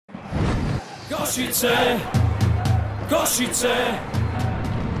Košice, Košice.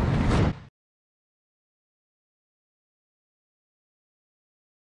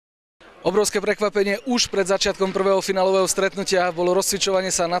 Obrovské prekvapenie už pred začiatkom prvého finálového stretnutia bolo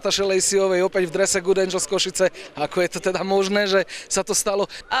rozcvičovanie sa Natashe LACYovej opäť v drese Good Angels Košice. Ako je to teda možné, že sa to stalo?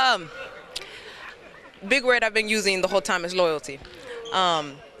 Big word I've been using the whole time is loyalty.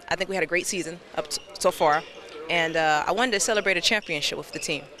 I think we had a great season so far, and I wanted to celebrate a championship with the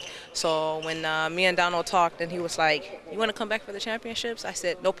team. So when me and Donald talked and he was like, "You want to come back for the championships?" I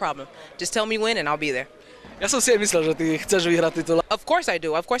said, "No problem. Just tell me when and I'll be there." Ja som si aj myslel, že ty chceš vyhrať titul. Of course I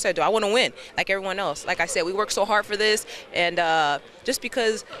do. Of course I do. I want to win like everyone else. Like I said, we worked so hard for this, and just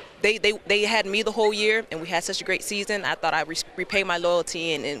because they had me the whole year and we had such a great season, I thought I'd repay my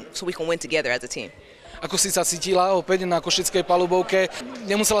loyalty and so we can win together as a team. Ako si sa cítila opäť na košickej palubovke?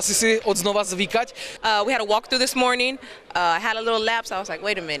 Nemusela si odznova zvykať? We had a walkthrough this morning. I had a little lapse. I was like,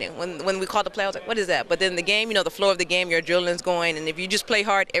 wait a minute. When we called the play, I was like, what is that? But then the game, you know, the flow of the game, your adrenaline's going, and if you just play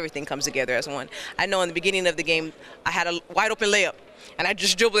hard, everything comes together as one. I know in the beginning of the game, I had a wide open layup, and I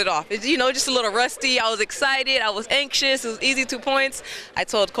just dribbled it off. It's, you know, just a little rusty. I was excited. I was anxious. It was easy 2 points. I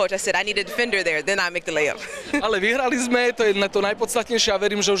told coach, I said, I need a defender there. Then I make the layup. Ale vyhrali sme, to je to najpodstatnejšie a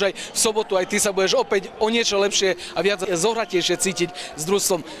verím, že už aj v sobotu aj ty sa budeš opäť o niečo lepšie a viac zohratejšie cítiť s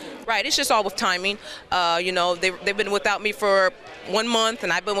družstvom. Right, it's just all with timing. You know, they've been without me for 1 month, and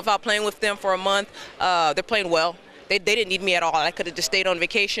I've been without playing with them for a month. They're playing well. They didn't need me at all. I could have just stayed on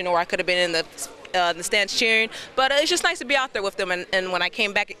vacation, or I could have been in the stands cheering. But it's just nice to be out there with them. And when I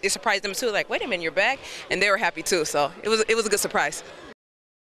came back, it surprised them too. Like, wait a minute, you're back, and they were happy too. So it was a good surprise.